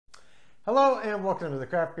Hello and welcome to the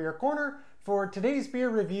Craft Beer Corner. For today's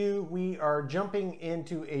beer review, we are jumping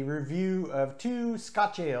into a review of two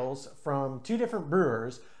Scotch ales from two different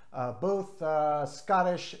brewers, both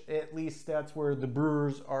Scottish, at least that's where the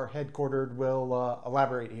brewers are headquartered. We'll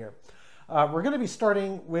elaborate here. We're going to be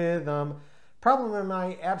starting with probably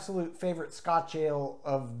my absolute favorite Scotch ale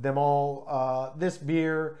of them all. This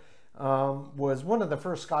beer was one of the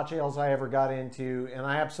first Scotch ales I ever got into, and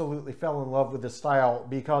I absolutely fell in love with the style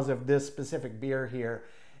because of this specific beer here.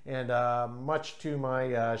 And much to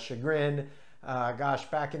my chagrin, gosh,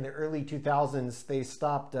 back in the early 2000s, they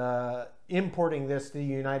stopped importing this to the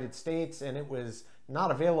United States, and it was not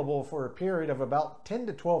available for a period of about 10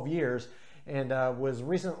 to 12 years, and was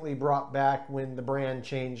recently brought back when the brand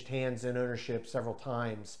changed hands and ownership several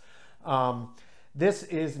times. This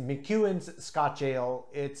is McEwan's Scotch Ale.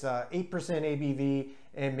 It's 8% ABV,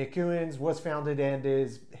 and McEwan's was founded and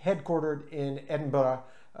is headquartered in Edinburgh,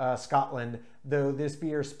 Scotland, though this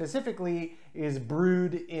beer specifically is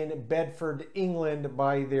brewed in Bedford, England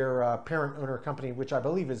by their parent owner company, which I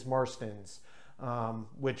believe is Marston's,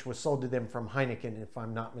 which was sold to them from Heineken, if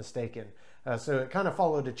I'm not mistaken. So it kind of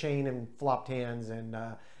followed a chain and flopped hands, and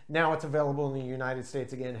now it's available in the United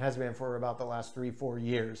States again, has been for about the last 3-4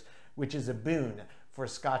 years, which is a boon for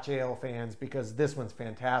Scotch Ale fans because this one's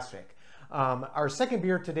fantastic. Our second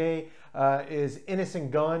beer today is Innis and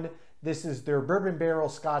Gunn. This is their Bourbon Barrel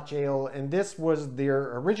Scotch Ale, and this was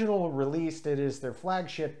their original release. It is their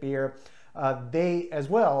flagship beer. They, as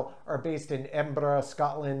well, are based in Edinburgh,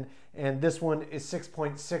 Scotland, and this one is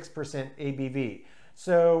 6.6% ABV.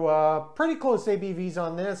 So pretty close ABVs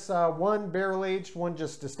on this. One barrel-aged, one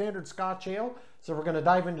just a standard Scotch Ale. So we're going to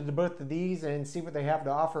dive into both of these and see what they have to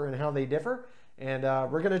offer and how they differ. And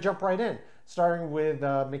we're going to jump right in, starting with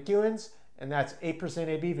McEwan's, and that's 8%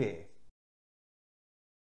 ABV.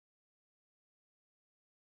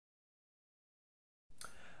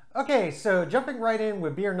 Okay, so jumping right in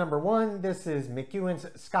with beer number one, this is McEwan's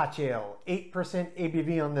Scotch Ale, 8%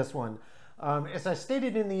 ABV on this one. As I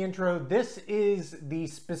stated in the intro, this is the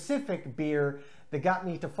specific beer that got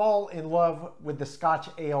me to fall in love with the Scotch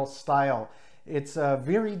Ale style. It's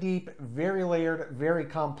very deep, very layered, very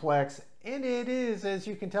complex, and it is, as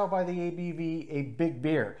you can tell by the ABV, a big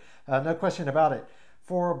beer. No question about it.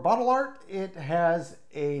 For bottle art, it has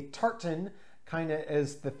a tartan, kind of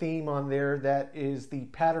as the theme on there. That is the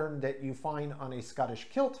pattern that you find on a Scottish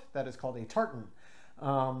kilt. That is called a tartan.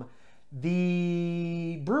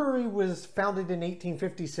 The brewery was founded in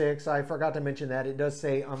 1856. I forgot to mention that. It does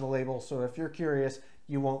say on the label, so if you're curious,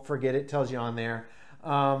 you won't forget. It tells you on there.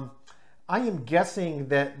 I am guessing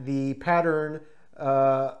that the pattern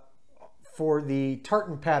for the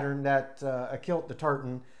tartan pattern, that a kilt, the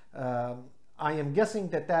tartan, I am guessing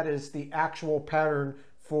that that is the actual pattern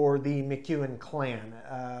for the McEwan clan.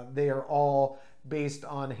 They are all based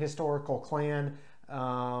on historical clan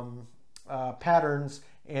patterns,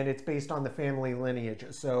 and it's based on the family lineage.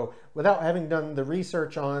 So without having done the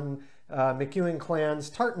research on McEwan clan's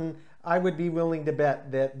tartan, I would be willing to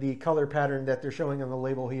bet that the color pattern that they're showing on the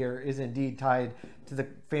label here is indeed tied to the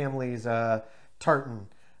family's tartan.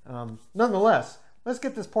 Nonetheless, let's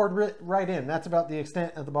get this poured right in. That's about the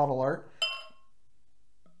extent of the bottle art.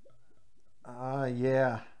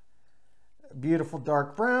 Yeah, beautiful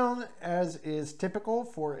dark brown, as is typical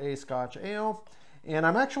for a Scotch ale. And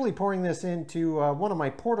I'm actually pouring this into one of my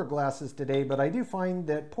porter glasses today, but I do find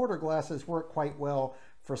that porter glasses work quite well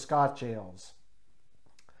for Scotch ales.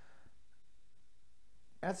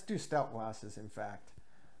 As do stout glasses, in fact.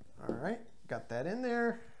 All right, got that in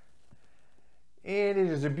there. And it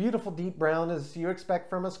is a beautiful deep brown, as you expect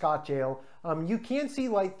from a Scotch ale. You can see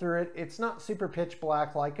light through it. It's not super pitch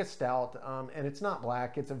black like a stout, and it's not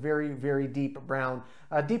black. It's a very, very deep brown,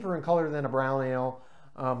 deeper in color than a brown ale,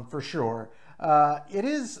 for sure. It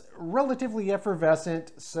is relatively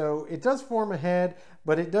effervescent, so it does form a head,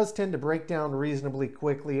 but it does tend to break down reasonably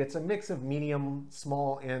quickly. It's a mix of medium,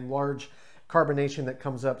 small, and large carbonation that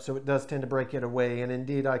comes up, so it does tend to break it away. And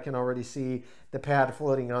indeed, I can already see the pad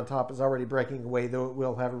floating on top is already breaking away, though it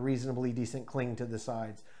will have a reasonably decent cling to the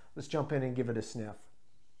sides. Let's jump in and give it a sniff.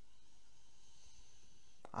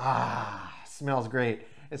 Ah, smells great.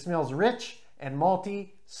 It smells rich and malty,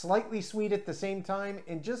 slightly sweet at the same time,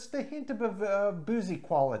 and just a hint of a boozy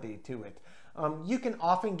quality to it. You can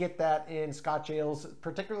often get that in Scotch ales,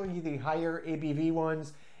 particularly the higher ABV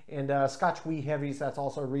ones, and Scotch wee heavies. That's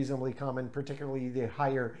also reasonably common, particularly the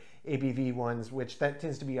higher ABV ones, which that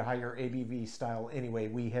tends to be a higher ABV style anyway,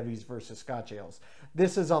 wee heavies versus Scotch ales.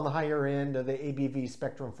 This is on the higher end of the ABV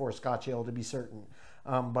spectrum for Scotch ale, to be certain.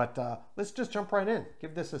 But let's just jump right in.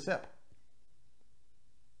 Give this a sip.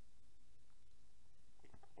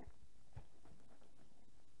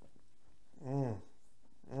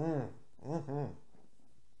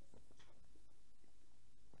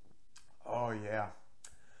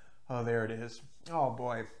 there it is. Oh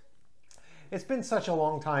boy. It's been such a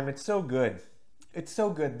long time. It's so good. It's so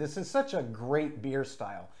good. This is such a great beer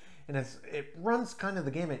style. And it runs kind of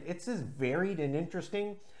the gamut. It's as varied and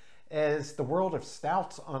interesting as the world of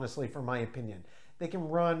stouts, honestly, for my opinion. They can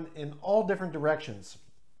run in all different directions.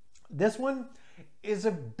 This one is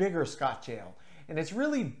a bigger Scotch ale. And it's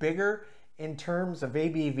really bigger in terms of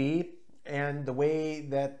ABV and the way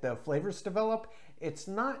that the flavors develop. It's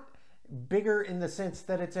not bigger in the sense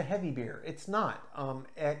that it's a heavy beer. It's not.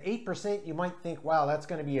 At 8%, you might think, wow, that's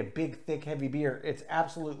going to be a big, thick, heavy beer. It's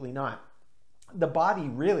absolutely not. The body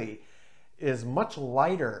really is much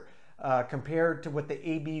lighter compared to what the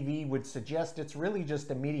ABV would suggest. It's really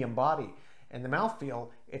just a medium body. And the mouthfeel,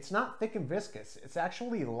 it's not thick and viscous. It's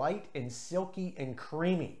actually light and silky and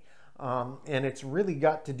creamy. And it's really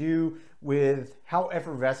got to do with how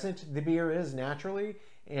effervescent the beer is naturally,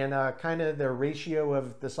 and kind of the ratio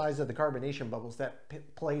of the size of the carbonation bubbles that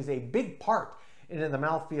plays a big part into the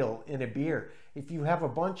mouthfeel in a beer. If you have a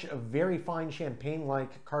bunch of very fine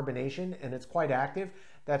champagne-like carbonation and it's quite active,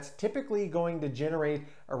 that's typically going to generate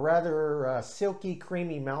a rather silky,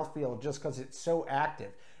 creamy mouthfeel just because it's so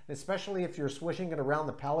active. Especially if you're swishing it around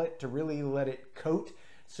the palate to really let it coat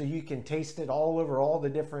so you can taste it all over all the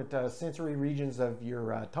different sensory regions of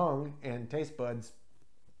your tongue and taste buds.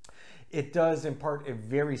 It does impart a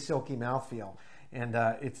very silky mouthfeel, and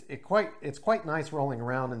it's quite nice rolling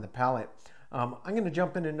around in the palate. I'm going to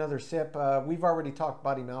jump in another sip. We've already talked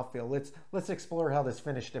body mouthfeel. Let's explore how this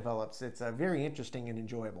finish develops. It's very interesting and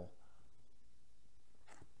enjoyable.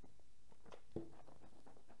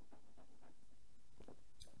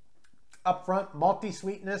 Up front, malty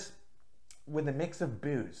sweetness with a mix of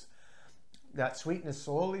booze. That sweetness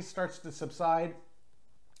slowly starts to subside,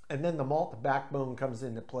 and then the malt backbone comes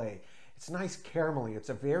into play. It's nice caramelly. It's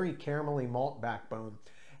a very caramelly malt backbone.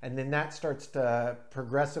 And then that starts to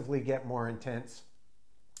progressively get more intense.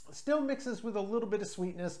 Still mixes with a little bit of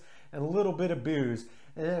sweetness and a little bit of booze.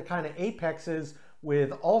 And then it kind of apexes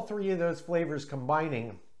with all three of those flavors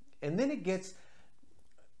combining. And then it gets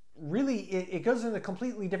really, it goes in a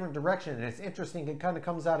completely different direction. And it's interesting. It kind of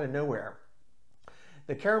comes out of nowhere.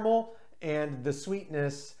 The caramel and the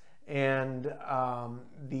sweetness and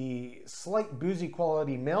the slight boozy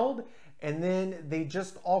quality meld. And then they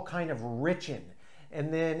just all kind of richen.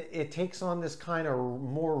 And then it takes on this kind of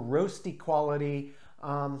more roasty quality,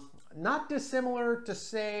 not dissimilar to,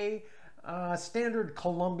 say, standard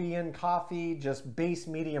Colombian coffee, just base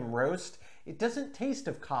medium roast. It doesn't taste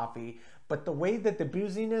of coffee, but the way that the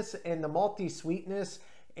booziness and the malty sweetness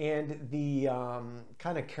and the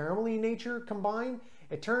kind of caramelly nature combine,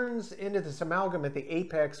 it turns into this amalgam at the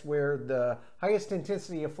apex where the highest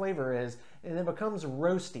intensity of flavor is, and it becomes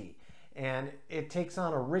roasty. And it takes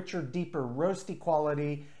on a richer, deeper, roasty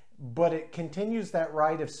quality, but it continues that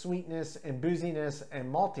ride of sweetness and booziness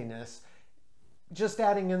and maltiness, just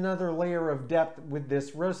adding another layer of depth with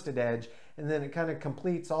this roasted edge, and then it kind of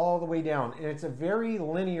completes all the way down. And it's a very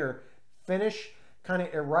linear finish. Kind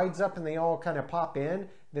of, it rides up and they all kind of pop in,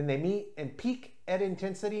 then they meet and peak at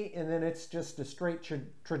intensity, and then it's just a straight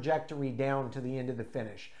trajectory down to the end of the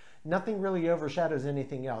finish. Nothing really overshadows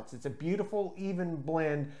anything else. It's a beautiful, even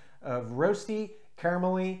blend of roasty,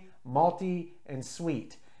 caramelly, malty, and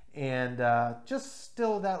sweet. And just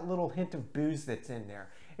still that little hint of booze that's in there.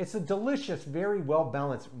 It's a delicious, very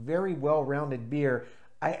well-balanced, very well-rounded beer.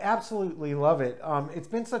 I absolutely love it. It's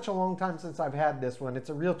been such a long time since I've had this one.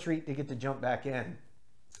 It's a real treat to get to jump back in.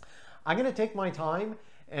 I'm going to take my time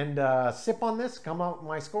and sip on this, come out with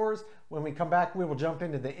my scores. When we come back, we will jump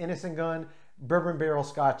into the Innis & Gunn Bourbon Barrel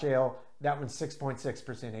Scotch Ale. That one's 6.6%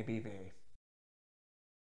 ABV.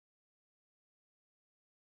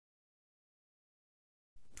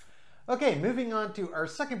 Okay, moving on to our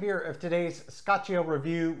second beer of today's Scotch Ale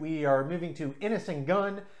review. We are moving to Innis &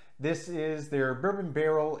 Gunn. This is their Bourbon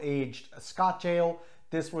Barrel Aged Scotch Ale.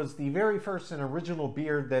 This was the very first and original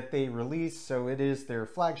beer that they released, so it is their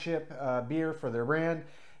flagship beer for their brand.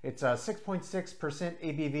 It's 6.6%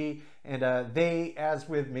 ABV, and they, as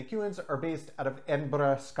with McEwan's, are based out of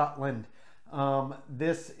Edinburgh, Scotland.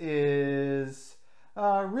 This is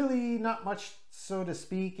really not much, so to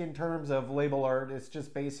speak, in terms of label art. It's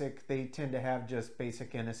just basic. They tend to have just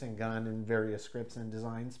basic Innis & Gunn and various scripts and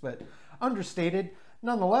designs, but understated.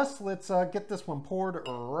 Nonetheless, let's get this one poured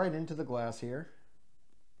right into the glass here.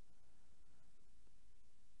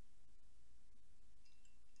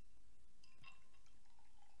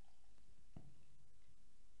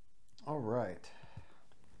 All right.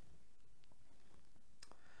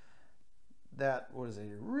 That was a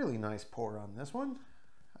really nice pour on this one.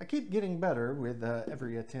 I keep getting better with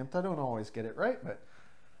every attempt. I don't always get it right, but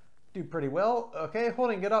do pretty well. Okay,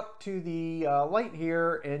 holding it up to the light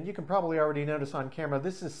here, and you can probably already notice on camera,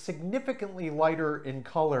 this is significantly lighter in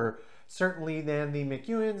color, certainly than the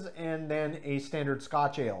McEwan's and then a standard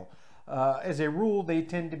Scotch ale. As a rule, they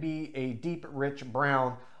tend to be a deep, rich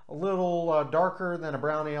brown, a little darker than a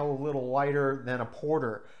brown ale, a little lighter than a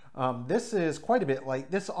porter. This is quite a bit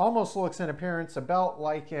light. This almost looks in appearance about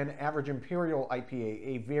like an average Imperial IPA,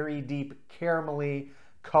 a very deep caramelly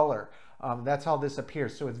color. That's how this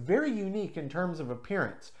appears. So it's very unique in terms of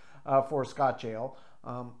appearance for Scotch ale.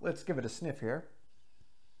 Let's give it a sniff here.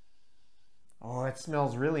 Oh, it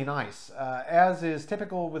smells really nice. As is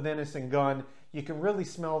typical with Innis and Gunn, you can really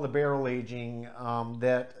smell the barrel aging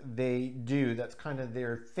that they do. That's kind of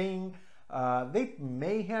their thing. They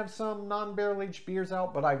may have some non-barrel aged beers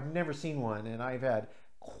out, but I've never seen one. And I've had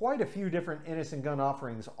quite a few different Innis and Gunn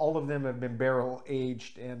offerings. All of them have been barrel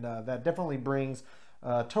aged, and that definitely brings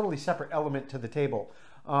a totally separate element to the table.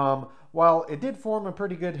 While it did form a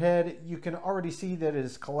pretty good head, you can already see that it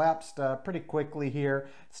has collapsed pretty quickly here.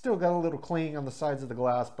 It's still got a little cling on the sides of the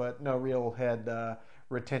glass, but no real head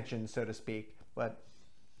retention, so to speak. But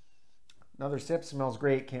another sip, smells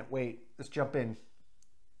great, can't wait. Let's jump in.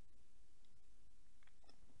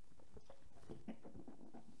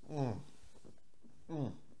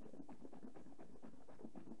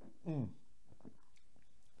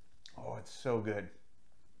 Oh, it's so good.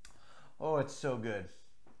 Oh, it's so good.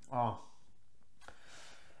 Oh,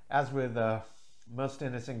 as with most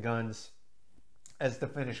Innis and Gunns, as the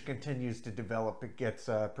finish continues to develop, it gets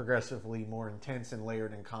progressively more intense and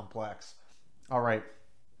layered and complex. All right,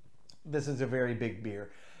 this is a very big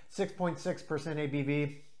beer. 6.6%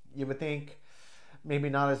 ABV, you would think. Maybe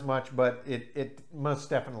not as much, but it most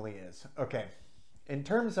definitely is. Okay, in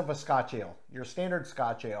terms of a Scotch ale, your standard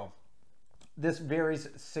Scotch ale, this varies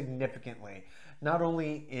significantly, not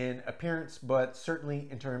only in appearance, but certainly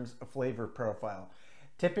in terms of flavor profile.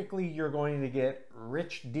 Typically, you're going to get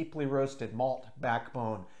rich, deeply roasted malt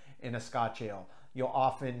backbone in a Scotch ale. You'll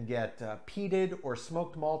often get peated or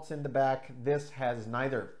smoked malts in the back. This has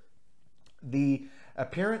neither. The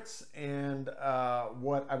appearance and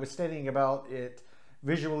what I was stating about it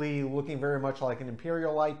visually looking very much like an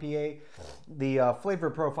Imperial IPA, the flavor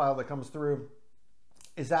profile that comes through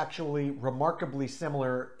is actually remarkably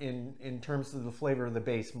similar in terms of the flavor of the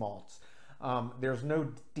base malts. There's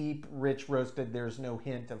no deep, rich roasted, there's no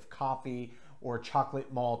hint of coffee or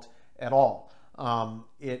chocolate malt at all.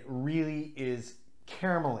 It really is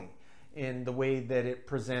caramelly in the way that it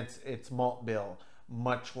presents its malt bill,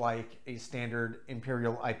 much like a standard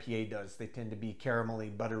Imperial IPA does. They tend to be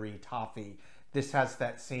caramelly, buttery, toffee. This has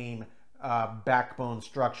that same backbone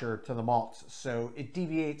structure to the malts, so it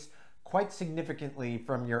deviates quite significantly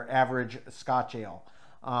from your average Scotch ale.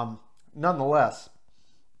 Nonetheless,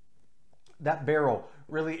 that barrel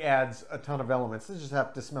really adds a ton of elements. Let's just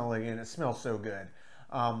have to smell it again. It smells so good.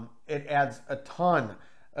 It adds a ton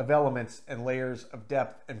of elements and layers of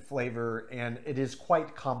depth and flavor, and it is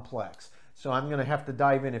quite complex. So I'm going to have to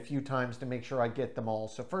dive in a few times to make sure I get them all.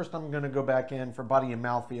 So first I'm going to go back in for body and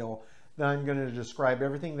mouthfeel. Then I'm going to describe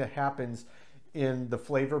everything that happens in the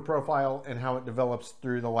flavor profile and how it develops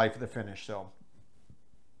through the life of the finish. So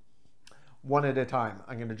one at a time.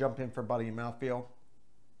 I'm going to jump in for body and mouthfeel.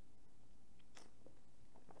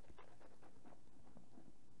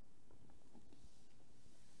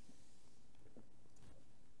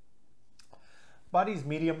 Body's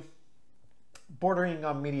medium, bordering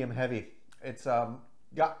on medium heavy. It's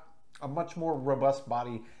got a much more robust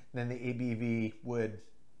body than the ABV would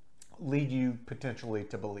lead you potentially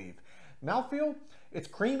to believe. Mouthfeel, it's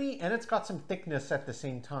creamy and it's got some thickness at the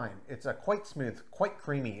same time. It's quite smooth, quite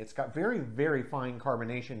creamy. It's got very, very fine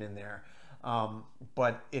carbonation in there,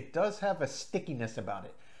 but it does have a stickiness about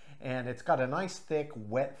it. And it's got a nice, thick,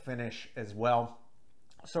 wet finish as well.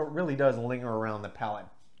 So it really does linger around the palate.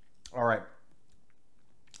 All right.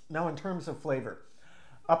 Now in terms of flavor,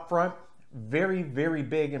 up front, very, very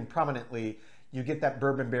big and prominently, you get that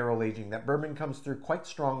bourbon barrel aging. That bourbon comes through quite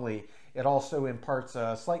strongly. It also imparts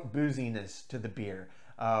a slight booziness to the beer,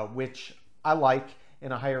 which I like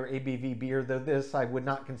in a higher ABV beer, though this I would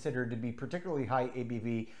not consider to be particularly high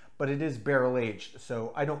ABV, but it is barrel aged,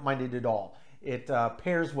 so I don't mind it at all. It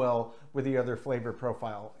pairs well with the other flavor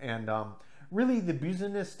profile, and really the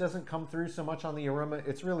booziness doesn't come through so much on the aroma.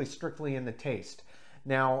 It's really strictly in the taste.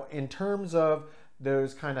 Now, in terms of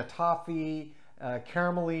those kind of toffee,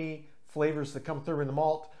 caramelly flavors that come through in the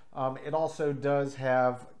malt, it also does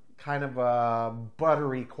have kind of a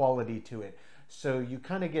buttery quality to it. So you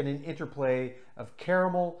kind of get an interplay of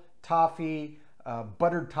caramel, toffee,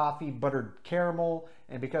 buttered toffee, buttered caramel,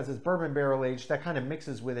 and because it's bourbon barrel aged, that kind of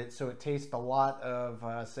mixes with it, so it tastes a lot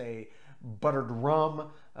of, say, buttered rum,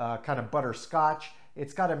 kind of butterscotch.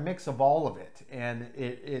 It's got a mix of all of it, and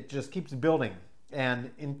it just keeps building.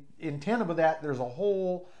 And in tandem with that, there's a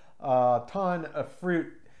whole ton of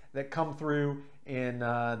fruit that come through in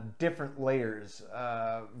different layers.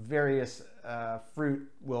 Various fruit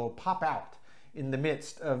will pop out in the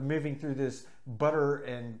midst of moving through this butter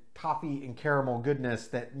and toffee and caramel goodness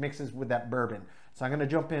that mixes with that bourbon. So I'm going to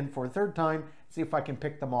jump in for a third time, see if I can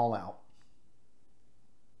pick them all out.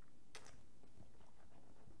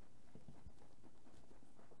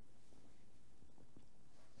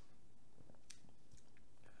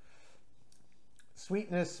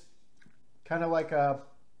 Sweetness, kind of like a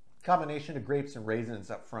combination of grapes and raisins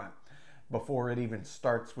up front before it even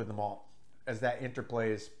starts with the malt. As that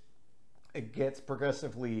interplays, it gets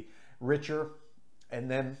progressively richer, and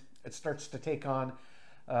then it starts to take on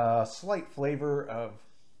a slight flavor of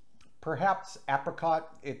perhaps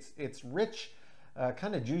apricot. It's rich,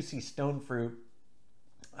 kind of juicy stone fruit.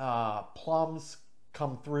 Plums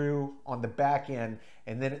come through on the back end,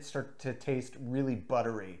 and then it starts to taste really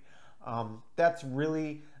buttery. That's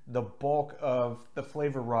really the bulk of the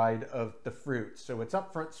flavor ride of the fruit. So it's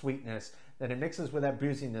upfront sweetness, then it mixes with that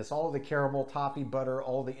booziness, all of the caramel, toffee, butter,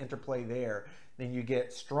 all the interplay there. Then you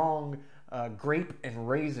get strong grape and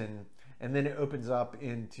raisin, and then it opens up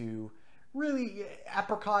into really,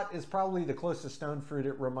 apricot is probably the closest stone fruit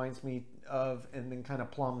it reminds me of, and then kind of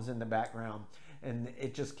plums in the background. And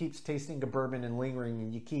it just keeps tasting of bourbon and lingering,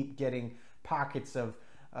 and you keep getting pockets of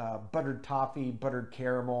buttered toffee, buttered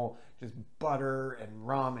caramel, just butter and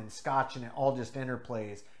rum and scotch, and it all just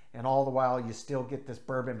interplays. And all the while you still get this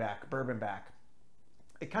bourbon back.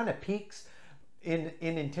 It kind of peaks in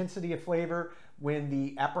intensity of flavor when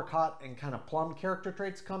the apricot and kind of plum character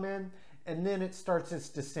traits come in, and then it starts its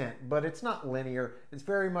descent. But it's not linear. It's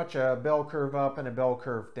very much a bell curve up and a bell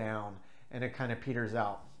curve down, and it kind of peters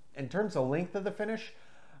out. In terms of length of the finish,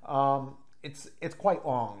 it's quite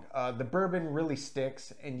long. The bourbon really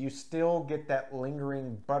sticks, and you still get that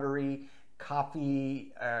lingering buttery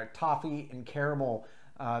coffee, toffee and caramel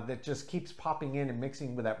that just keeps popping in and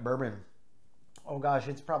mixing with that bourbon. Oh gosh,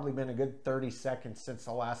 it's probably been a good 30 seconds since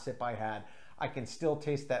the last sip I had. I can still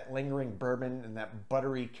taste that lingering bourbon and that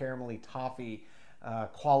buttery caramelly toffee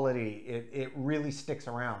quality. It really sticks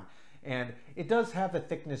around, and it does have a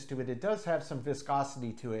thickness to it. It does have some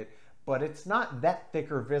viscosity to it, but it's not that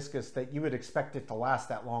thick or viscous that you would expect it to last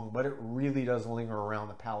that long, but it really does linger around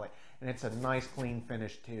the palate. And it's a nice clean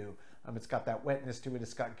finish too. It's got that wetness to it.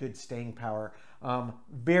 It's got good staying power.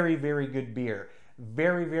 Very, very good beer.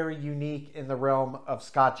 Very, very unique in the realm of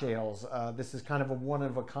Scotch ales. This is kind of a one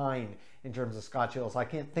of a kind in terms of Scotch ales. I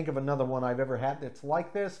can't think of another one I've ever had that's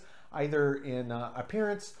like this, either in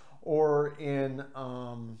appearance or in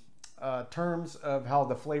terms of how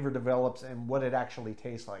the flavor develops and what it actually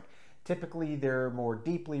tastes like. Typically, they're more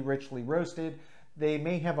deeply, richly roasted. They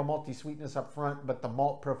may have a malty sweetness up front, but the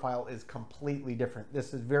malt profile is completely different.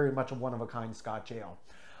 This is very much a one-of-a-kind Scotch ale.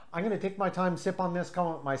 I'm going to take my time, sip on this, come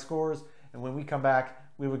up with my scores, and when we come back,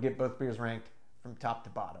 we will get both beers ranked from top to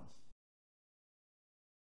bottom.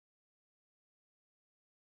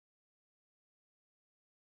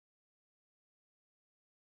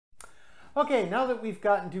 Okay, now that we've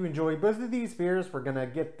gotten to enjoy both of these beers, we're going to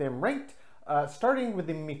get them ranked. Starting with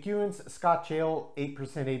the McEwan's Scotch Ale, 8%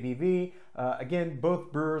 ABV. Again,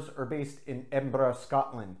 both brewers are based in Edinburgh,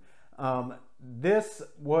 Scotland. This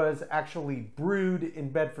was actually brewed in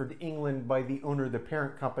Bedford, England by the owner of the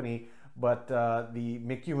parent company, but the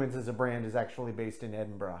McEwan's as a brand is actually based in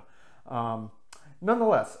Edinburgh.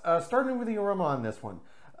 Nonetheless, starting with the aroma on this one.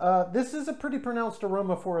 This is a pretty pronounced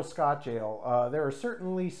aroma for a Scotch ale. There are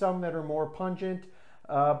certainly some that are more pungent,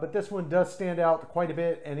 but this one does stand out quite a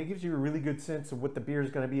bit, and it gives you a really good sense of what the beer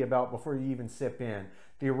is going to be about before you even sip in.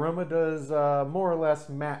 The aroma does more or less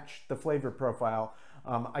match the flavor profile.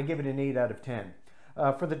 I give it an 8 out of 10.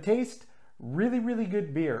 For the taste, really, really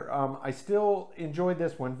good beer. I still enjoyed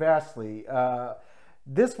this one vastly.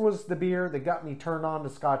 This was the beer that got me turned on to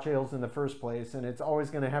Scotch ales in the first place, and it's always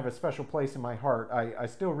going to have a special place in my heart. I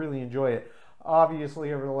still really enjoy it.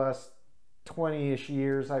 Obviously, over the last 20-ish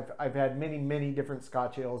years, I've had many different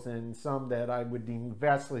Scotch ales, and some that I would deem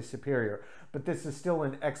vastly superior. But this is still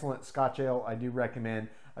an excellent Scotch ale. I do recommend.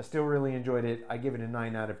 I still really enjoyed it. I give it a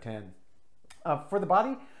 9 out of 10. For the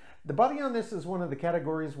body on this is one of the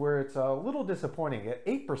categories where it's a little disappointing. At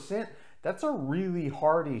 8%, that's a really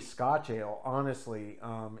hearty Scotch ale, honestly.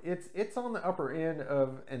 It's on the upper end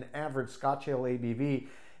of an average Scotch ale ABV.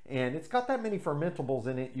 And it's got that many fermentables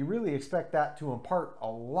in it, you really expect that to impart a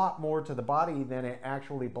lot more to the body than it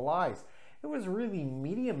actually belies. It was really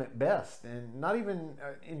medium at best and not even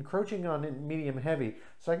encroaching on medium heavy.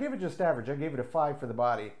 So I gave it just average. I gave it a 5 for the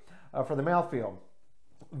body. For the mouthfeel,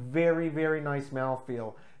 very, very nice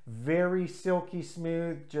mouthfeel. Very silky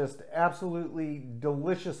smooth, just absolutely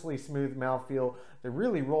deliciously smooth mouthfeel that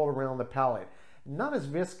really rolled around the palate. Not as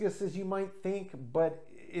viscous as you might think, but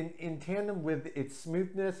in tandem with its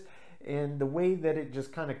smoothness and the way that it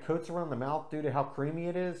just kind of coats around the mouth due to how creamy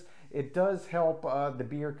it is, it does help the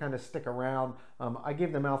beer kind of stick around. I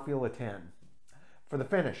give the mouthfeel a 10. For the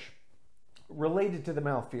finish, related to the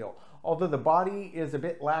mouthfeel, although the body is a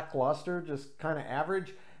bit lackluster, just kind of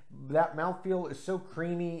average, that mouthfeel is so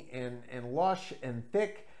creamy and lush and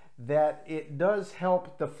thick that it does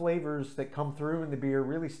help the flavors that come through in the beer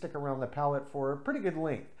really stick around the palate for a pretty good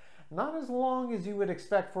length. Not as long as you would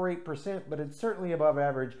expect for 8%, but it's certainly above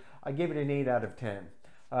average. I gave it an 8 out of 10.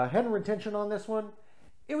 Head and retention on this one,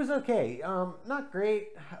 it was okay. Not great,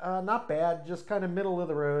 not bad, just kind of middle of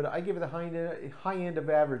the road. I give it the high end of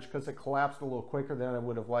average because it collapsed a little quicker than I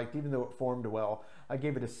would have liked, even though it formed well. I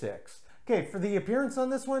gave it a 6. Okay, for the appearance on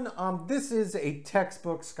this one, this is a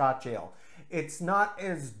textbook Scotch ale. It's not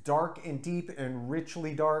as dark and deep and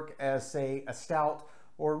richly dark as, say, a stout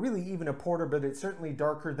or really even a porter, but it's certainly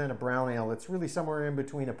darker than a brown ale. It's really somewhere in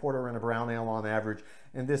between a porter and a brown ale on average,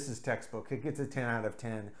 and this is textbook. It gets a 10 out of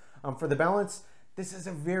 10. For the balance, this is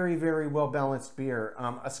a very, very well-balanced beer.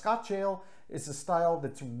 A Scotch ale is a style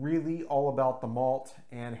that's really all about the malt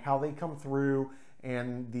and how they come through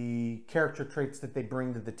and the character traits that they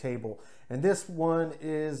bring to the table. And this one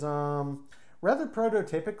is rather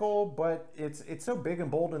prototypical, but it's so big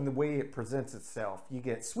and bold in the way it presents itself. You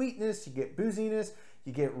get sweetness, you get booziness,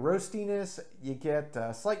 you get roastiness, you get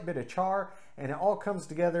a slight bit of char, and it all comes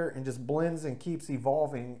together and just blends and keeps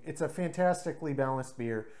evolving. It's a fantastically balanced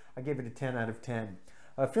beer. I gave it a 10 out of 10.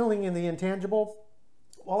 Filling in the intangible,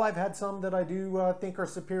 while I've had some that I do think are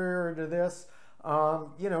superior to this,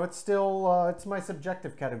 you know, it's still, it's my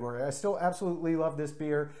subjective category. I still absolutely love this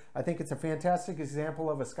beer. I think it's a fantastic example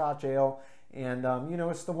of a Scotch ale. And, you know,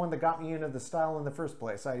 it's the one that got me into the style in the first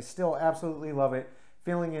place. I still absolutely love it.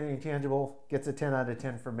 Feeling an intangible gets a 10 out of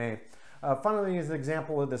 10 for me. Finally, as an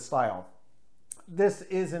example of the style, this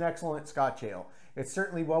is an excellent Scotch ale. It's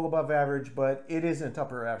certainly well above average, but it isn't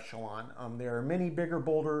upper echelon. There are many bigger,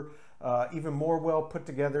 bolder, even more well put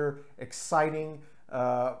together, exciting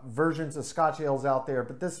versions of Scotch ales out there,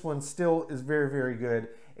 but this one still is very, very good.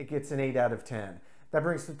 It gets an 8 out of 10. That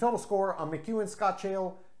brings the total score on McEwan Scotch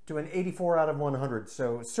Ale to an 84 out of 100.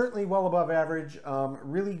 So certainly well above average,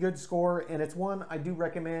 really good score, and it's one I do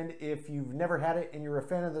recommend if you've never had it and you're a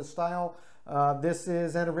fan of the style. This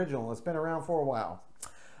is an original. It's been around for a while.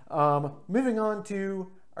 Moving on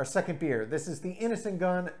to our second beer. This is the Innis &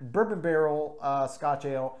 Gunn Bourbon Barrel Scotch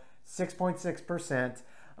Ale,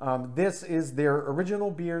 6.6%. This is their original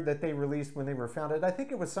beer that they released when they were founded. I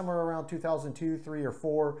think it was somewhere around 2002, 3, or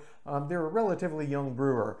 4. They're a relatively young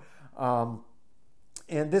brewer.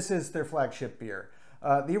 And this is their flagship beer.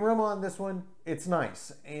 The aroma on this one, it's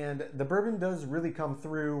nice. And the bourbon does really come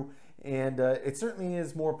through. And it certainly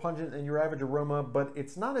is more pungent than your average aroma, but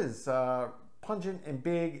it's not as pungent and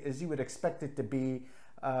big as you would expect it to be,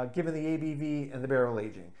 given the ABV and the barrel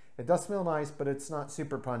aging. It does smell nice, but it's not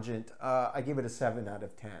super pungent. I give it a 7 out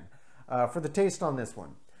of 10. For the taste on this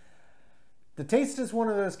one, the taste is one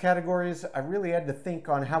of those categories I really had to think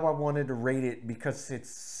on how I wanted to rate it because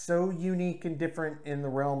it's so unique and different in the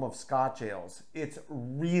realm of Scotch ales. It's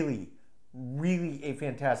really, really a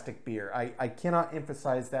fantastic beer. I cannot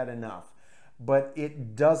emphasize that enough, but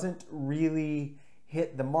it doesn't really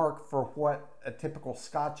hit the mark for what a typical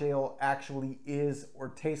Scotch ale actually is or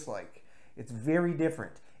tastes like. It's very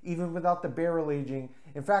different, even without the barrel aging.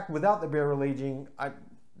 In fact, without the barrel aging,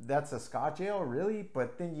 that's a Scotch ale, really?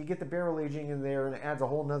 But then you get the barrel aging in there and it adds a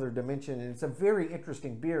whole nother dimension. And it's a very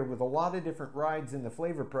interesting beer with a lot of different rides in the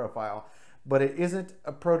flavor profile, but it isn't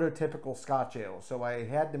a prototypical Scotch ale. So I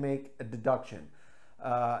had to make a deduction.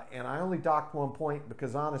 And I only docked 1 point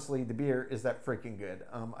because honestly, the beer is that freaking good.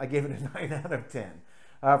 I gave it a 9 out of 10.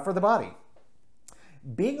 For the body,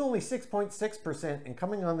 being only 6.6% and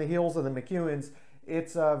coming on the heels of the McEwans,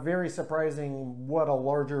 it's very surprising what a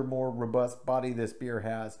larger, more robust body this beer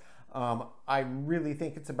has. I really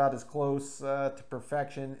think it's about as close to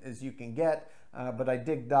perfection as you can get, but I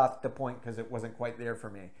did dock the point because it wasn't quite there for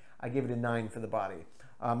me. I give it a 9 for the body.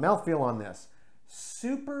 Mouthfeel on this.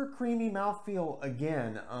 Super creamy mouthfeel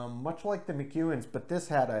again, much like the McEwans, but this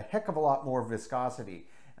had a heck of a lot more viscosity.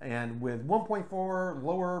 And with 1.4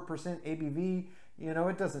 lower % ABV, you know,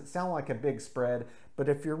 it doesn't sound like a big spread, But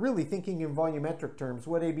if you're really thinking in volumetric terms,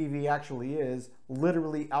 what ABV actually is,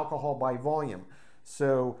 literally alcohol by volume.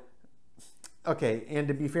 So, okay, and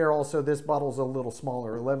to be fair also, this bottle's a little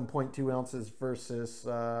smaller, 11.2 ounces versus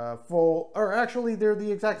full, or actually they're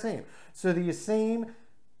the exact same. So the same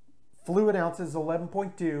fluid ounces,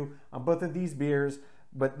 11.2 on both of these beers,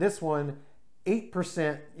 but this one,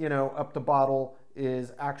 8%, you know, up the bottle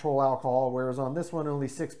is actual alcohol, whereas on this one only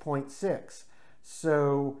 6.6.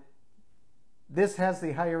 So this has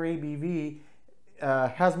the higher ABV,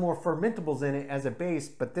 has more fermentables in it as a base,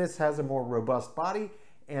 but this has a more robust body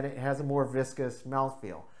and it has a more viscous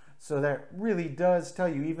mouthfeel. So that really does tell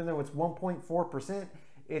you, even though it's 1.4%,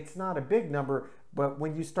 it's not a big number, but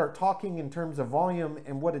when you start talking in terms of volume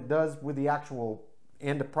and what it does with the actual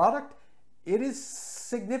end product, it is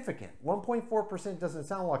significant. 1.4% doesn't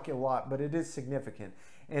sound like a lot, but it is significant.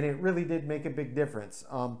 And it really did make a big difference.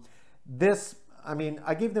 This, I mean,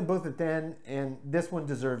 I gave them both a 10, and this one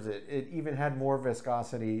deserves it. It even had more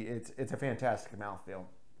viscosity. It's a fantastic mouthfeel.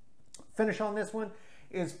 Finish on this one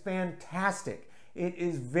is fantastic. It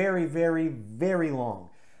is very, very, very long.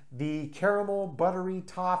 The caramel, buttery,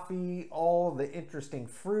 toffee, all the interesting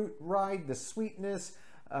fruit ride, the sweetness,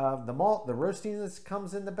 the malt, the roastiness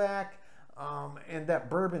comes in the back. And that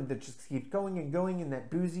bourbon that just keeps going and going, and that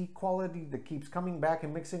boozy quality that keeps coming back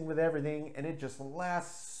and mixing with everything, and it just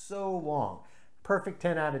lasts so long. Perfect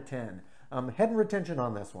 10 out of 10. Head and retention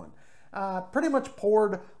on this one. Pretty much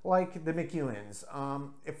poured like the McEwan's.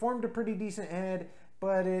 It formed a pretty decent head,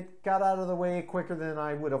 but it got out of the way quicker than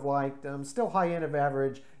I would have liked. Still high end of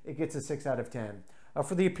average. It gets a 6 out of 10.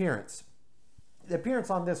 For the appearance. The appearance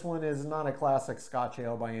on this one is not a classic Scotch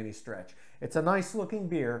ale by any stretch. It's a nice looking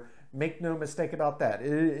beer. Make no mistake about that.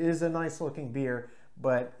 It is a nice looking beer,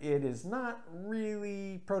 but it is not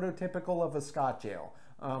really prototypical of a Scotch ale.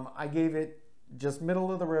 I gave it just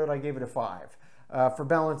middle of the road. I gave it a 5 for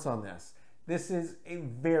balance on this. This is a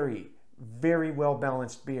very, very well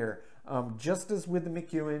balanced beer. Just as with the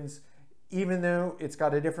McEwan's, even though it's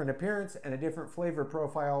got a different appearance and a different flavor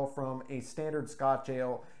profile from a standard Scotch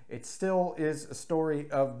ale, it still is a story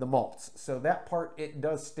of the malts. So that part, it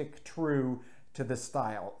does stick true to the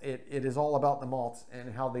style. It is all about the malts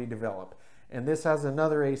and how they develop. And this has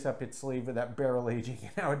another ace up its sleeve with that barrel aging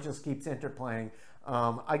and how it just keeps interplaying.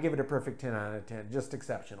 I give it a perfect 10 out of 10, just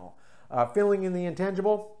exceptional. Filling in the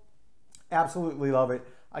intangible, absolutely love it.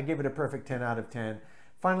 I give it a perfect 10 out of 10.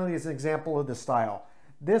 Finally, as an example of the style.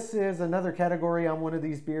 This is another category on one of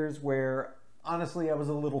these beers where honestly I was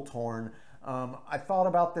a little torn. I thought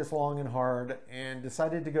about this long and hard and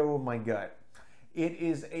decided to go with my gut. It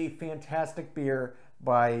is a fantastic beer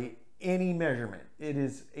by any measurement. It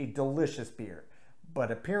is a delicious beer,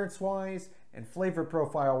 but appearance-wise and flavor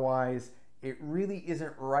profile-wise, it really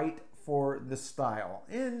isn't right for the style.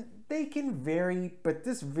 And they can vary, but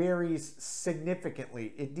this varies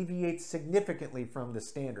significantly. It deviates significantly from the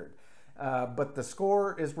standard. But the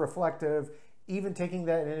score is reflective, even taking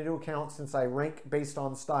that into account since I rank based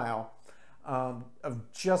on style,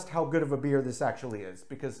 of just how good of a beer this actually is,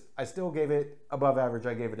 because I still gave it above average.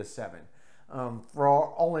 I gave it a 7. For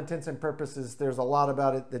all intents and purposes, there's a lot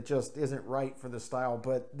about it that just isn't right for the style,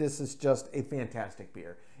 but this is just a fantastic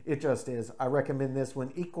beer. It just is. I recommend this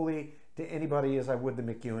one equally to anybody as I would the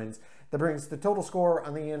McEwan's. That brings the total score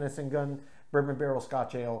on the Innis and Gunn Bourbon Barrel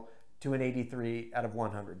Scotch Ale to an 83 out of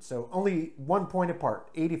 100. So only 1 point apart,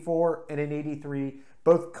 84 and an 83.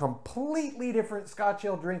 Both completely different Scotch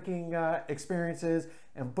ale drinking experiences,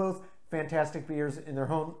 and both fantastic beers in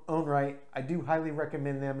their own right. I do highly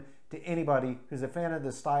recommend them to anybody who's a fan of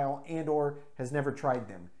the style and or has never tried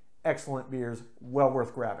them. Excellent beers, well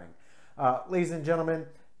worth grabbing. Ladies and gentlemen,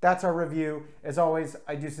 that's our review. As always,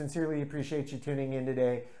 I do sincerely appreciate you tuning in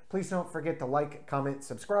today. Please don't forget to like, comment,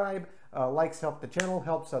 subscribe. Likes help the channel,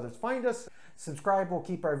 helps others find us. Subscribe will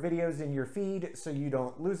keep our videos in your feed so you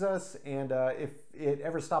don't lose us. And if it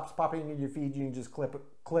ever stops popping in your feed, you can just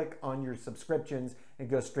click on your subscriptions and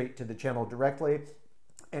go straight to the channel directly.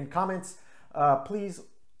 And comments, please,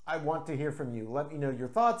 I want to hear from you. Let me know your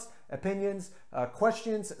thoughts, opinions,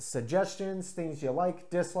 questions, suggestions, things you like,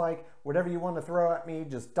 dislike, whatever you want to throw at me,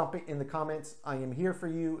 just dump it in the comments. I am here for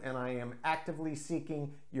you, and I am actively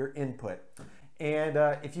seeking your input. And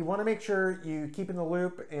if you want to make sure you keep in the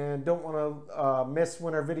loop and don't want to miss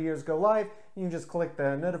when our videos go live, you can just click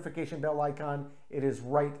the notification bell icon. It is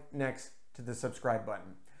right next to the subscribe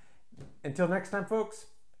button. Until next time, folks,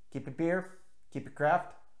 keep it beer, keep it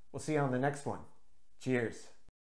craft. We'll see you on the next one. Cheers.